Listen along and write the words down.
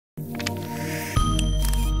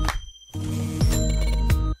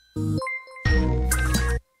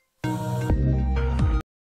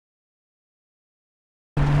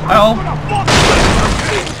hell?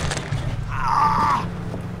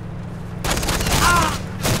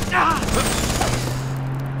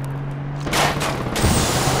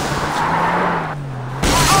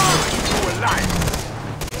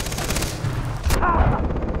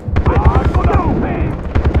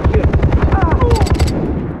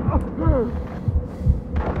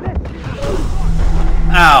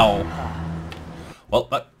 Ow. Well,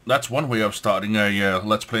 that's one way of starting a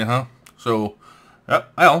Let's Play, huh? So,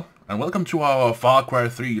 well, and welcome to our Far Cry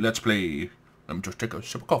 3 Let's Play. Let me just take a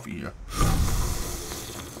sip of coffee here.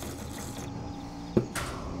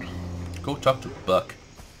 Go talk to Buck.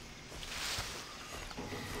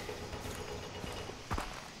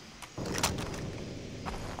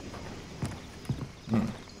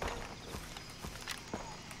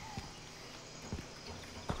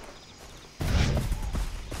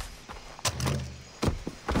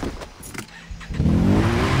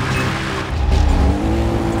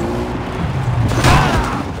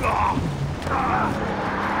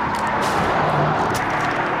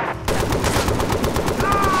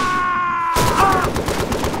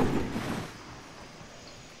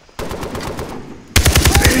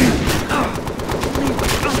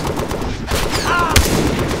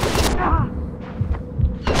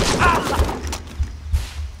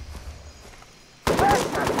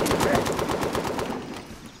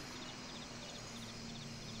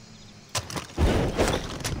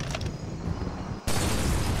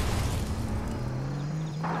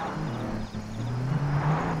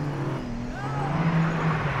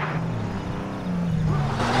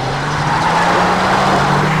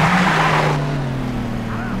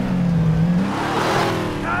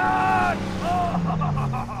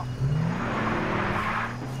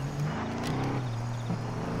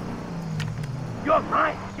 You're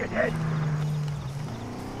mine, shithead!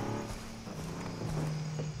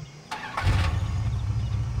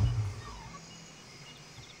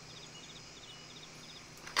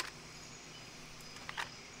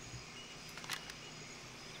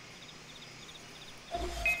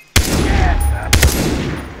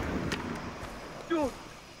 Don't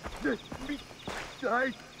let me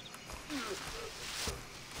die!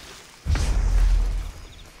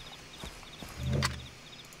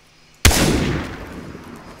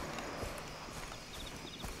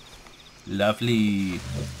 Lovely.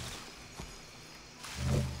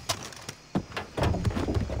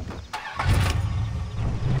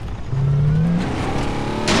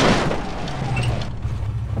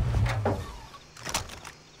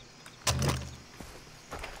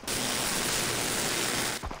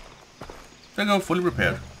 They go fully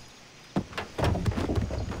repaired.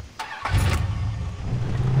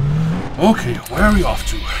 Okay, where are we off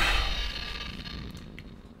to?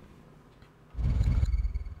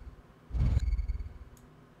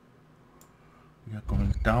 We are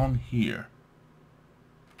going down here.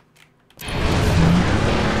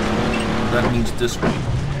 That means this way.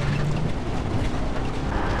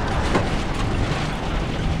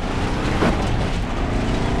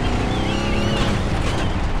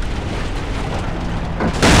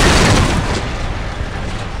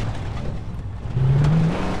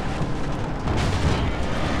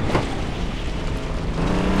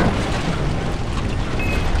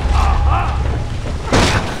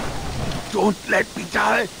 Don't let me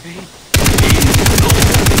die!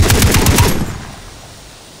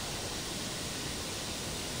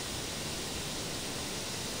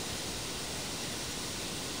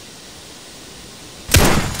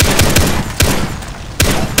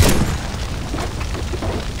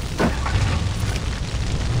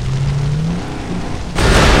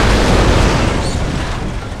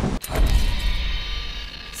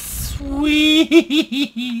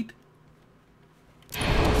 Sweet!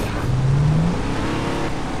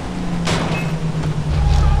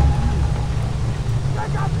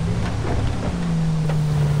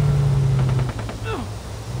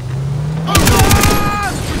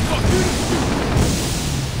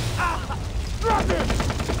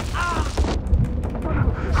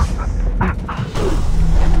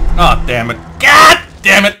 Oh, damn it. God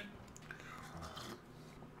damn it!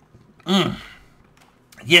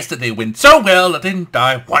 Yesterday went so well I didn't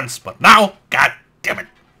die once, but now, god damn it.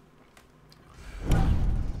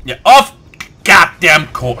 Yeah, off goddamn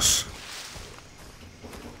course.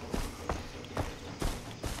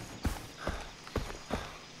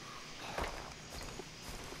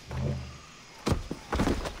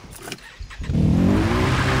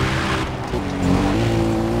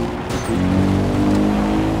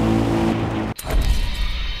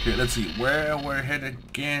 Okay, let's see where we're headed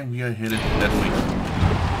again. We are headed that way.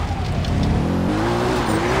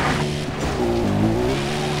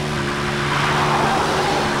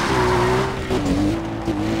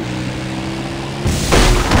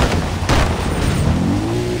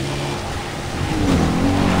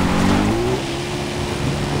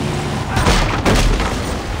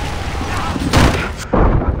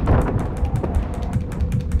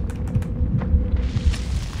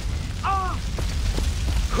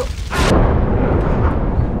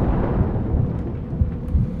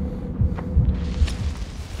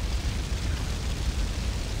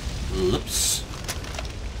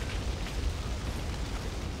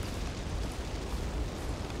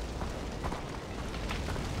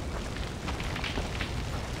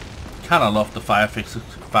 kind of love the fire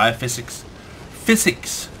physics.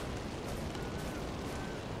 Physics.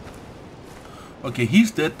 Okay,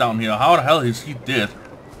 he's dead down here. How the hell is he dead?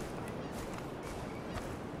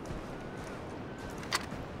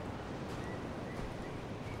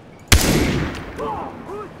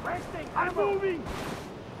 Who's resting? I'm moving!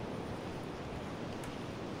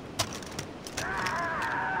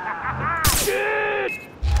 Shit!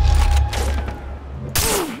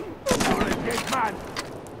 You're a dead man!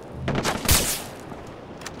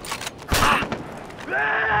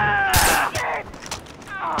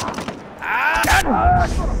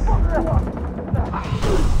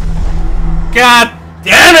 God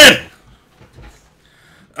damn it!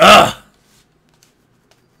 Ugh!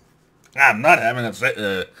 I'm not having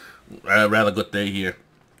a rather good day here.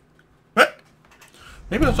 But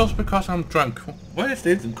maybe that's also because I'm drunk. Why is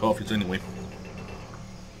there in coffees anyway?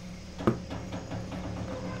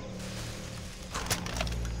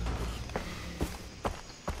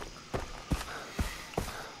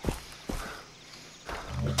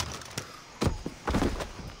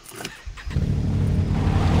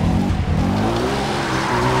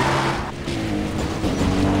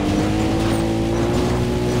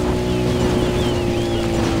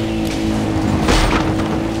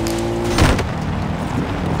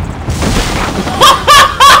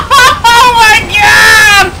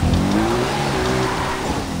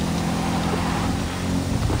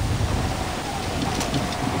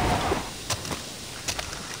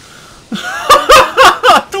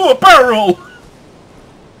 Do a barrel!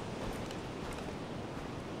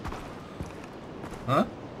 Huh?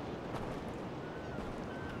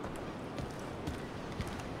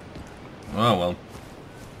 Oh well.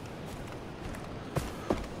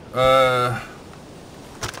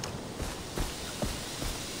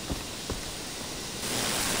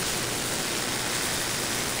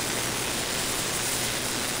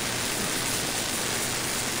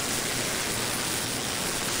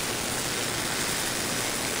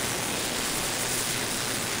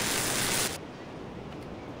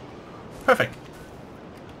 Perfect.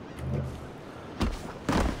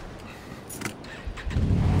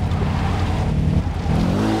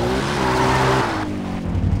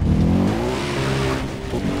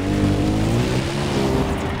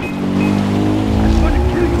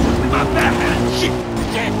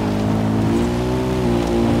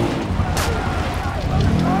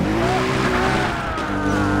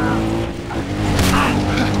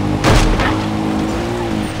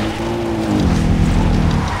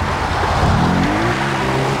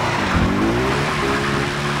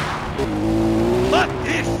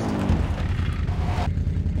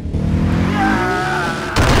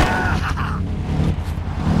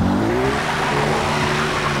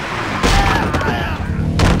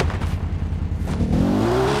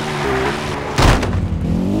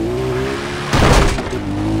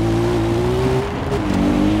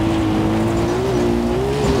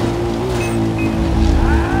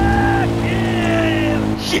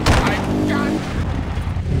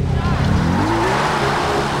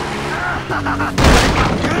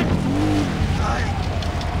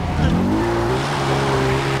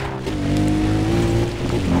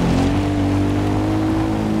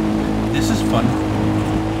 This is fun.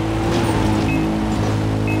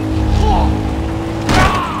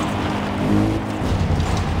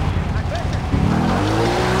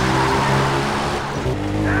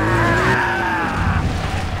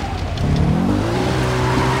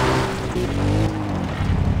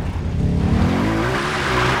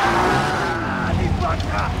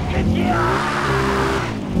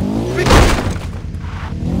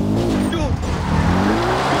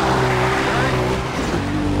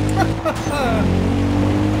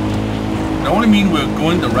 I only mean we're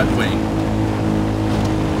going the right way.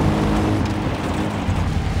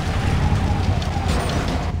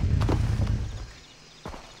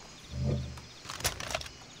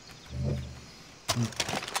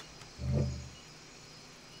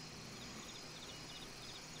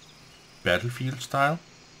 Battlefield style.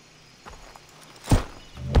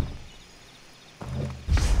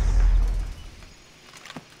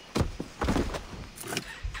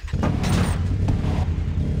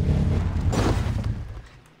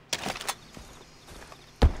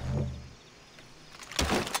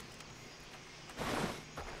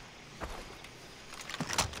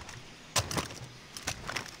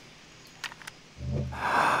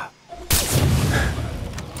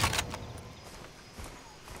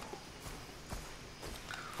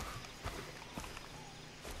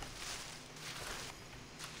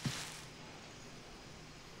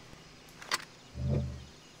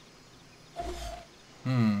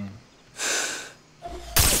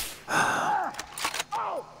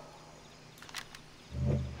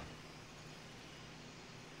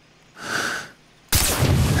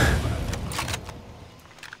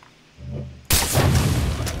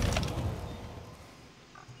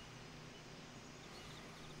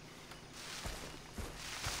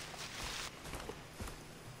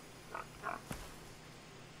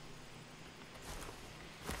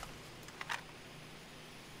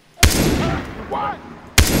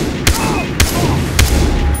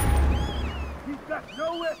 got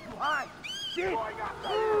nowhere to hide. Shit!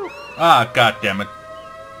 Ah, god damn it.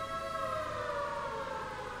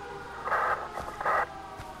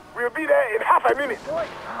 We'll be there in half a minute.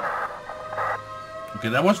 Okay,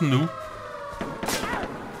 that wasn't new.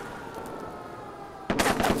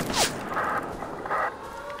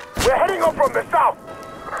 We're heading up from the south.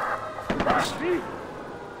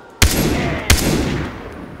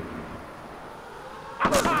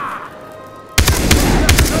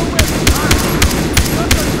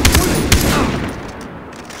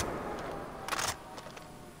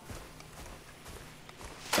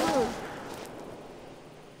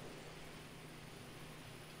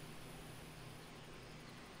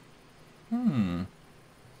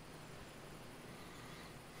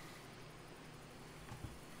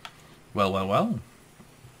 Well, well, well.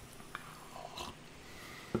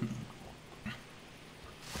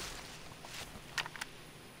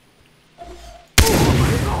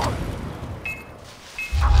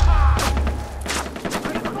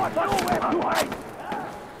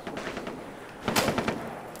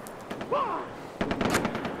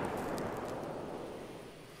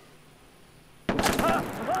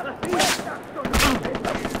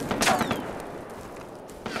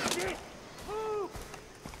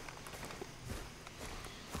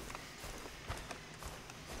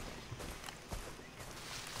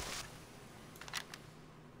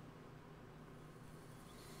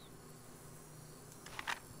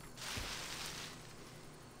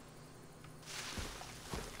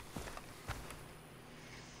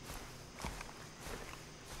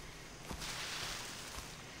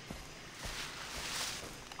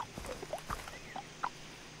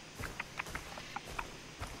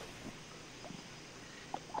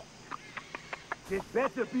 This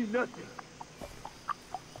better be nothing.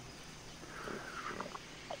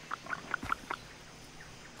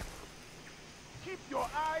 Keep your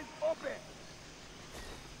eyes open.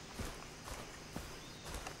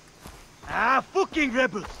 Ah, fucking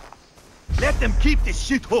rebels! Let them keep this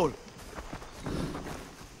shithole!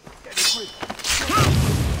 Get it quick.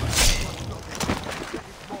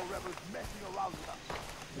 More rebels messing around with us.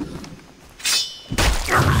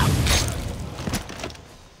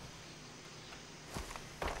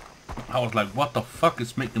 I was like, what the fuck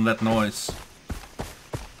is making that noise?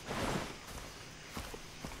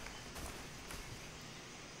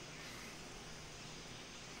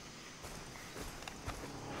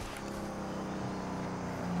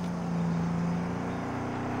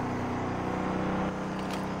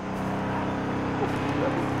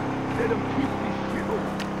 Let them keep this shit on.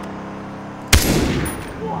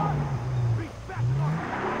 What? Bring back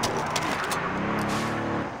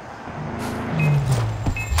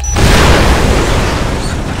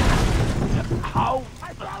How?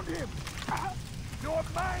 I found him! You're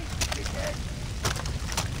mine, dickhead!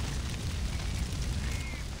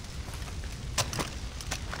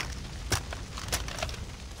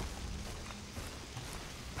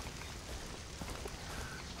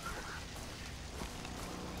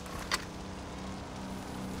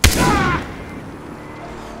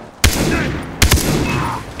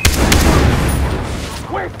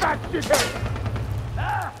 Where's that shithead?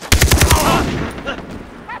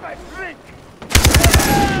 Have a drink!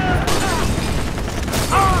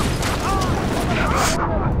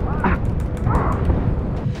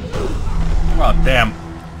 Oh, damn.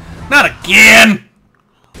 Not again!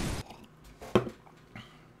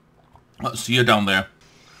 Oh, see you down there.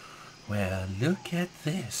 Well, look at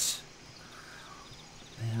this.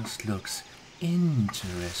 This looks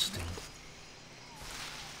interesting.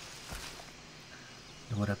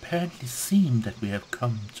 It would apparently seem that we have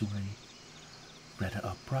come to a rather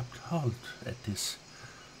abrupt halt at this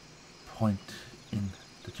point in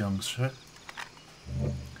the juncture.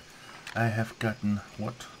 I have gotten,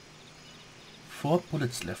 what? 4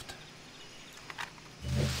 bullets left.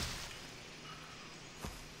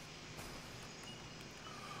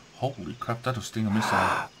 Holy crap, that was Stinger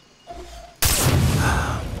missile.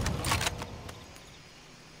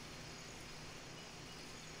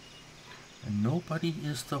 And nobody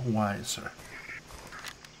is the wiser.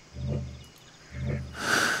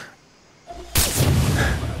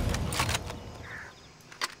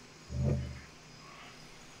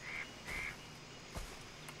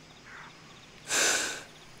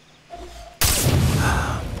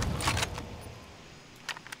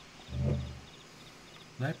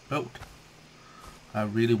 That boat, I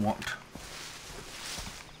really want.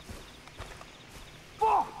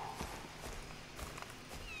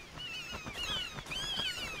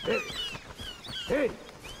 Hey! Hey!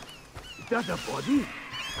 Is that a body?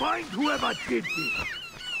 Find whoever did this!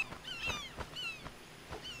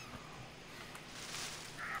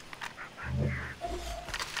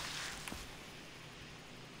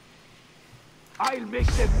 make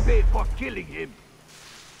them pay for killing him.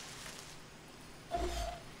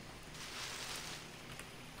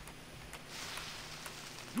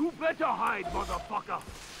 You better hide, motherfucker.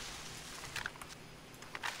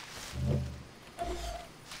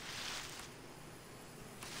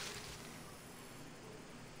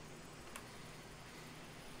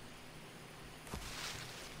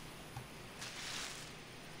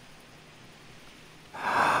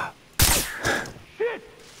 Shit!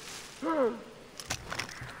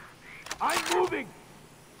 I'm moving!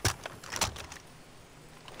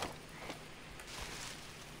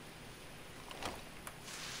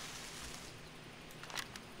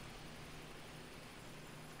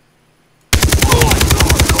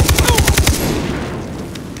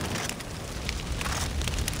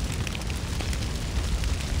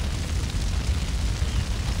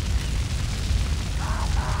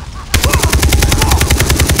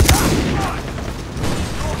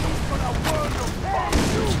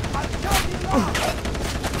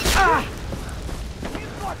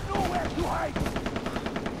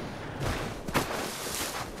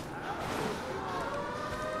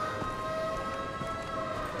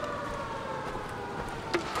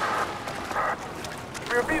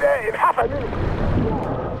 We'll be there in half a minute.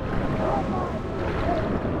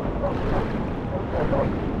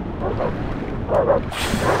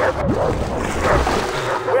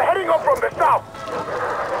 We're heading up from the south.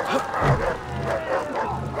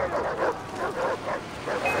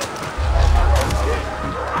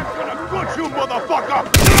 I'm gonna gut you, motherfucker!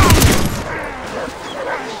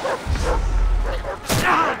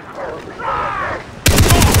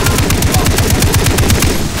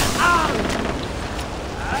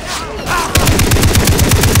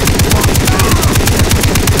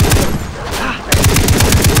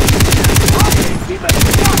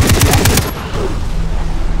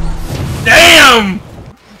 Damn!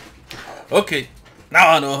 Okay,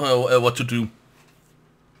 now I know what to do.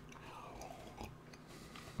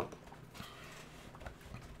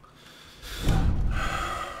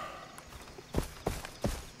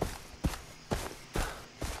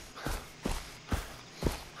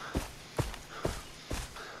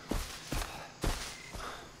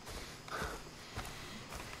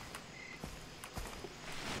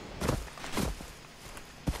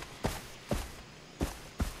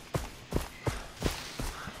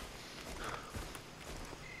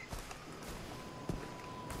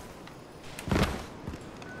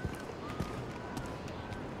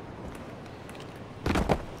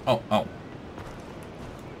 Oh, oh.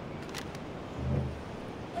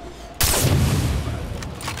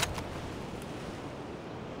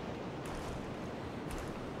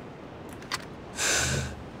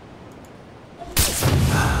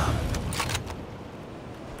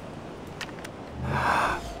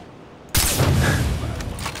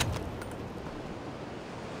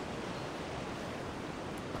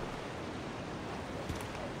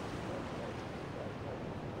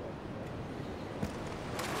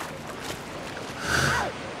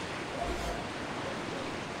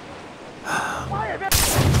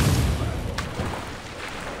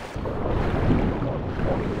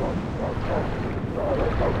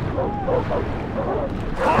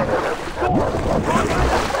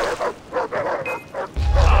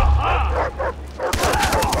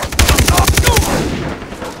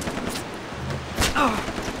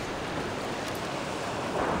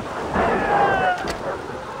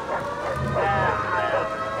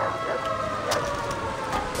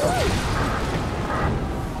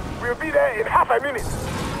 We'll be there in half a minute.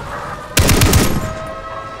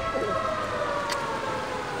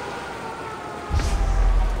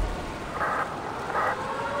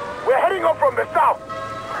 We're heading up from the south.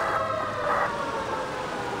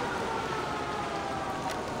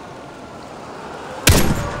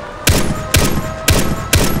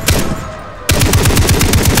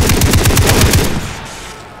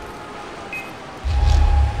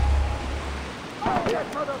 Get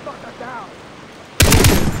motherfucker down!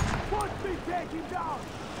 Watch me take him down!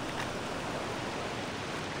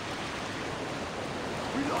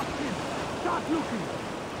 We lost him! Start looking!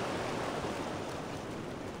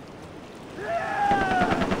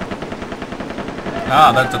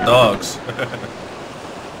 Ah, that's the dogs.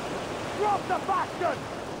 Drop the bastard!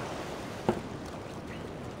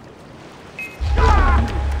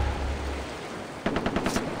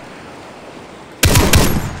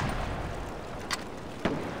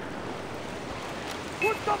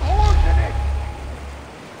 Put some horns in it!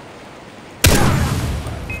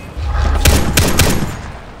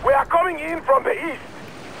 We are coming in from the east.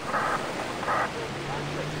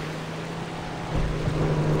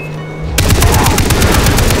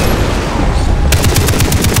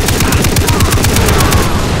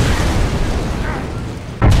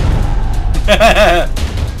 And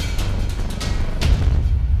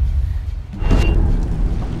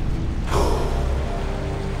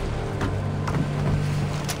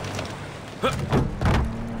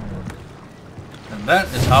that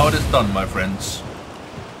is how it is done, my friends.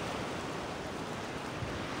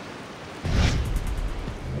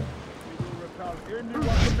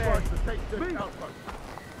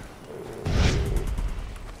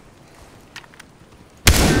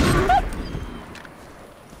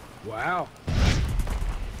 Wow.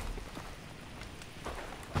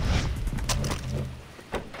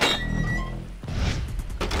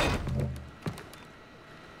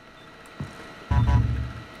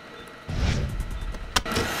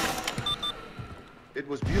 It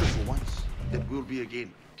was beautiful once. It will be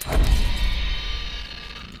again.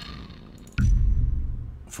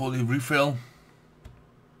 Fully refill.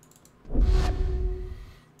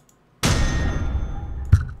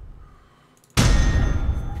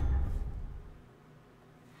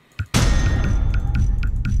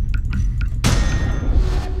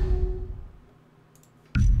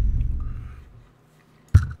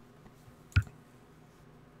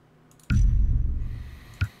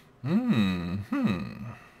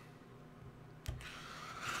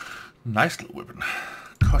 Nice little weapon.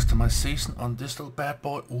 Customization on this little bad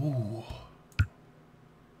boy. Ooh.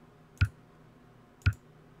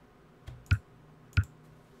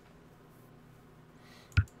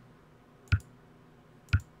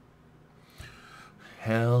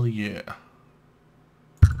 Hell yeah.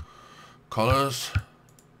 Colors.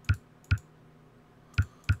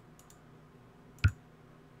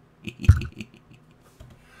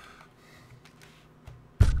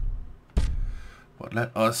 But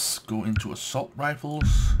let us go into assault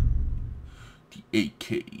rifles. The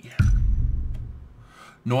AK.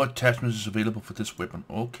 No attachments is available for this weapon.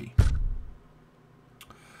 Okay.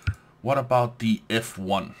 What about the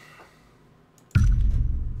F1?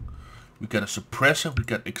 We got a suppressor, we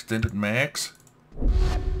got extended mags.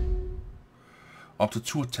 Up to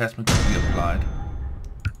 2 attachments can be applied.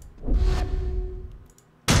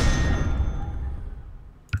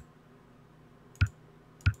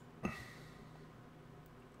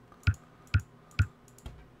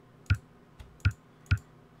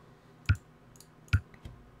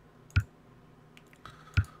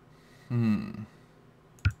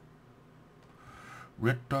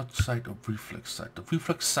 Red dot sight or reflex sight. The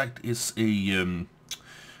reflex sight is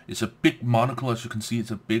a big monocle, as you can see. It's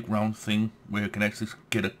a big round thing where you can actually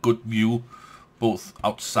get a good view both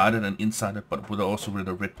outside it and inside it, but also with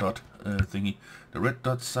a red dot thingy. The red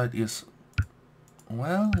dot sight is,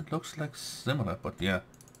 well, it looks like similar, but yeah.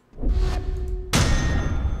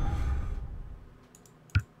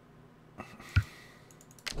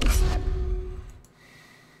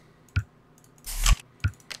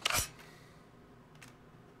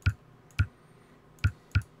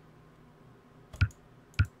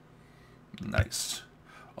 Nice.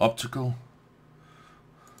 Optical,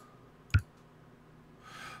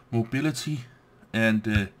 mobility,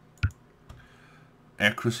 and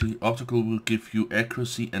accuracy. Optical will give you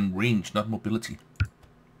accuracy and range, not mobility.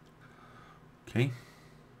 Okay.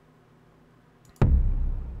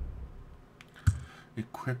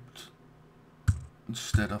 Equipped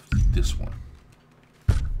instead of this one.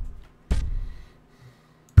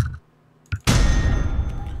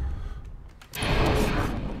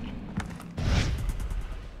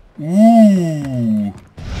 Ooh!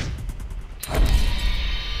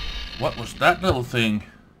 What was that little thing?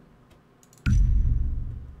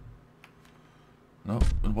 No,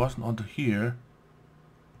 it wasn't onto here.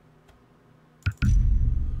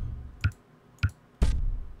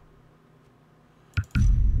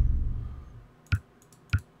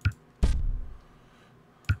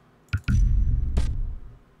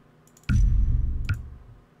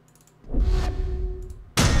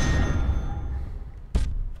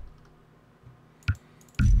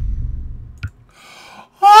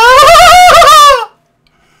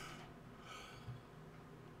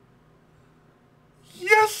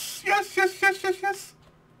 Yes.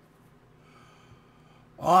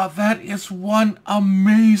 Oh, that is one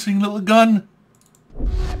amazing little gun.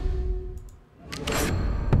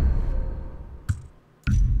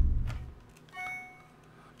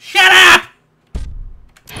 Shut up!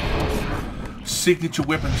 Signature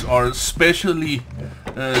weapons are specially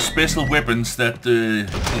special weapons that you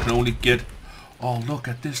can only get. Oh, look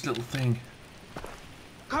at this little thing.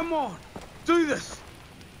 Come on, do this.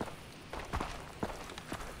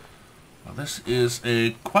 Now, this is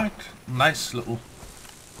a quite nice little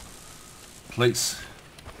place.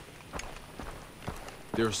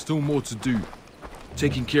 There is still more to do.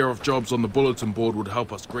 Taking care of jobs on the bulletin board would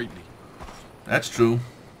help us greatly. That's true.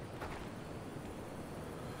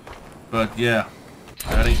 But yeah,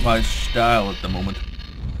 that ain't my style at the moment.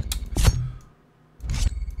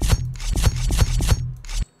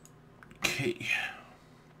 Okay.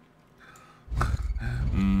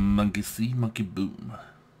 Monkey see, monkey boom.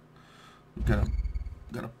 We got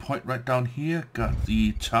a point right down here. Got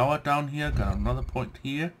the tower down here. Got another point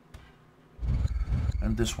here.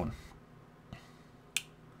 And this one.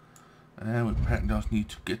 And we apparently just need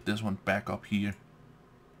to get this one back up here.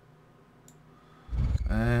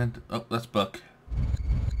 And oh, that's Buck.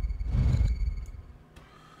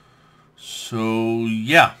 So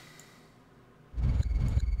yeah.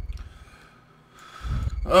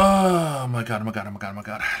 Oh my god, oh my god, oh my god, oh my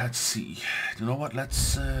god. Let's see. You know what?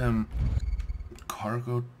 Let's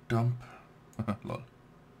cargo dump. Lol.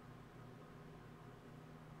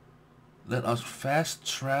 Let us fast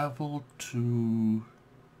travel to,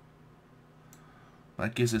 I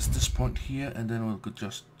guess it's this point here, and then we'll could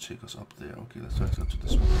just take us up there. Okay, let's go to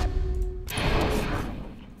this one.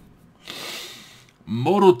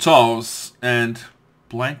 Molotovs and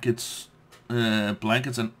blankets,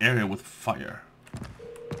 blankets an area with fire.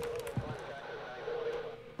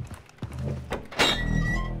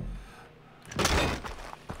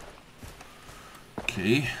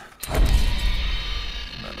 Okay.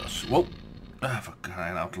 Let us. Whoa! Ah, for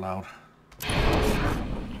crying out loud.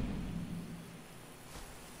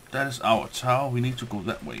 That is our tower. We need to go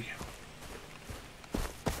that way.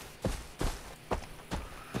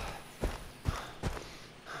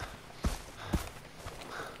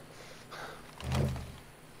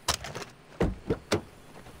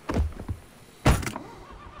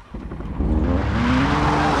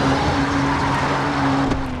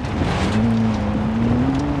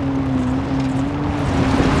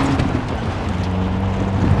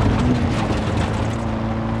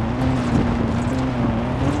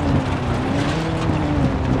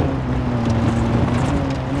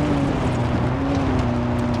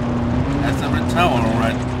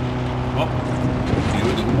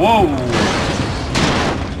 Whoa!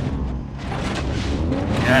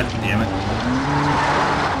 God damn it.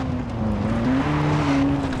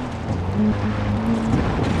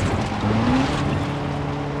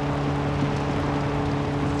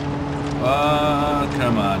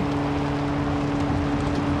 Come on.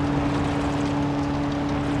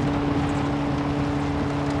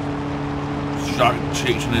 Shark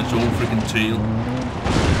chasing its own freaking tail.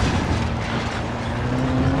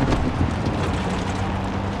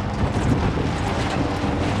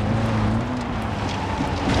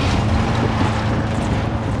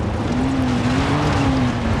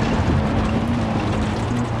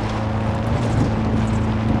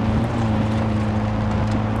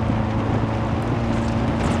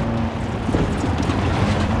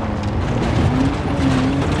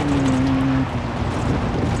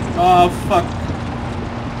 Oh, fuck.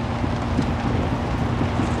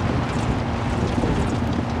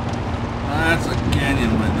 That's a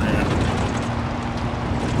canyon right there.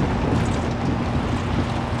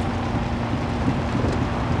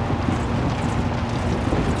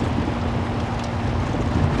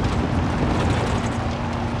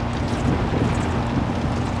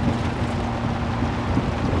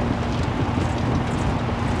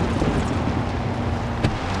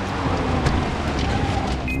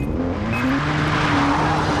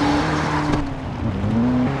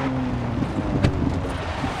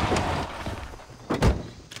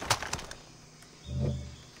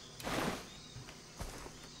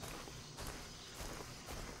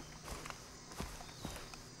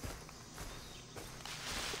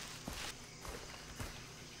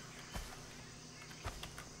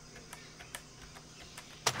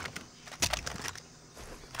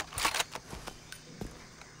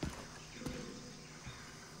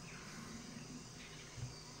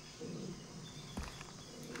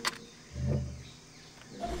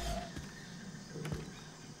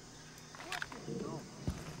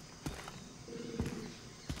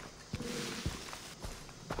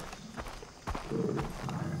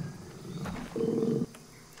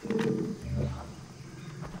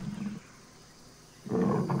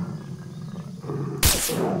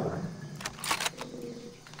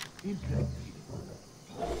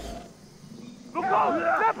 Look out!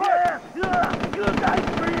 Zephyr! You guys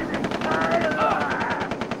breathing!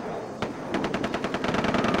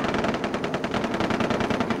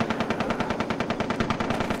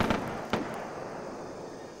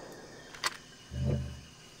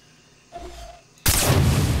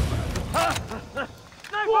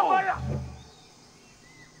 Sniper!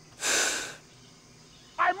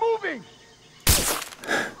 I'm moving!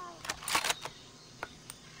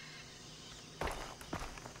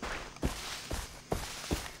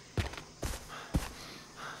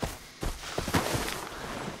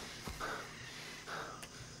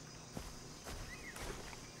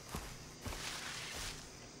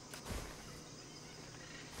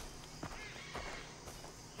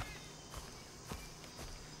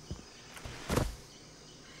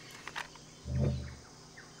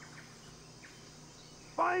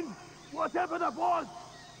 find whatever that was.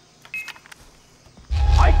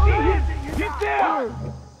 I see him! He's there!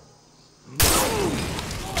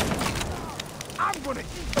 I'm gonna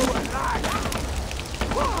keep you alive!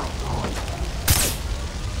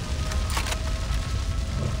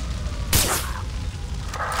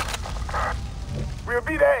 We'll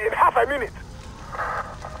be there in half a minute.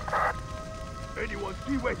 Anyone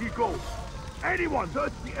see where he goes? Anyone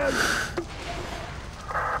search the area?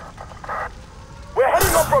 We're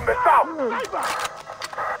heading up from the south. Sniper!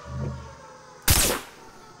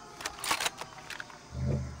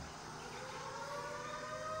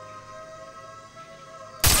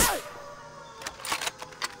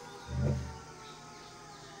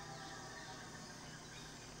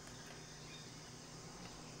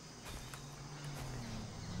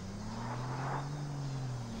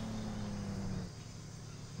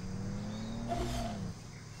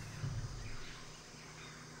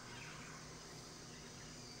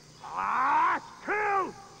 Kill!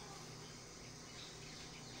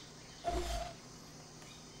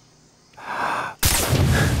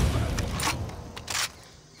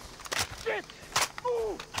 Shit!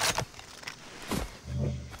 Move!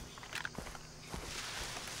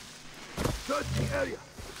 Search the area.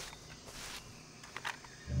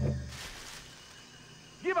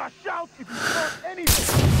 Give a shout if you spot anything.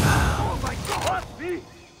 Oh my God! See?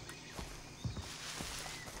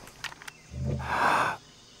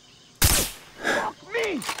 Fuck me!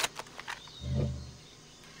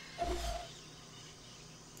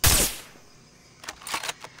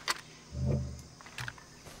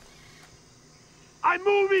 I'm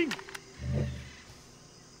moving!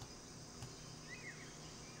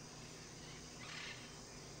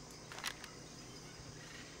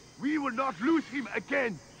 We will not lose him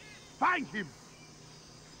again. Find him.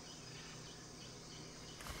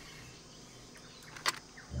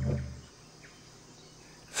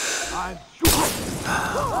 I'm sure.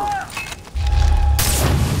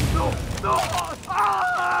 No, no!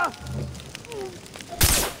 Ah!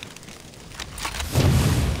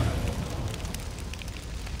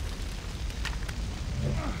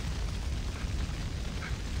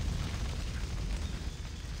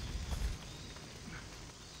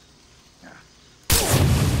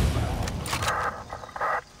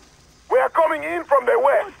 We are coming in from the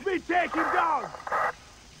west. Watch me take him down!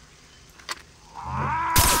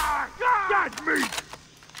 Ah! Got me!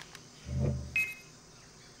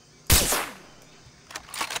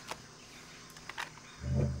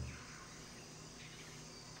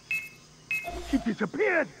 He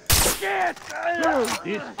disappeared! Shit!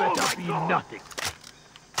 This better be nothing.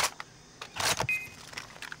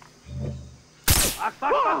 I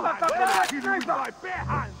kill you with my bare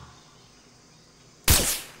hands!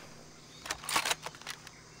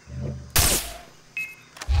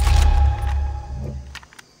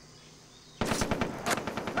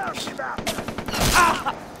 Help him out!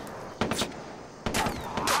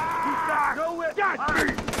 He's got nowhere to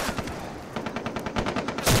hide!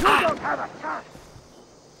 You don't have a chance!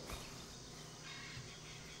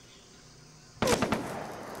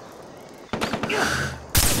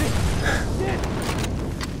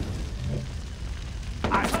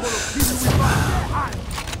 I'm gonna kill you with my bare hands!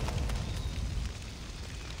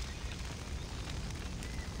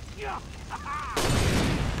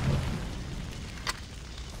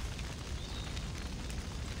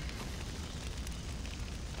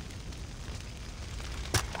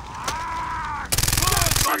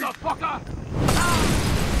 Motherfucker!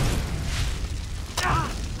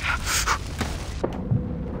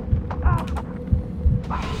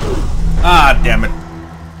 Ah, damn it.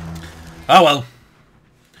 Ah well.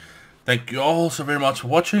 Thank you all so very much for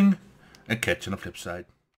watching, and catch you on the flip side.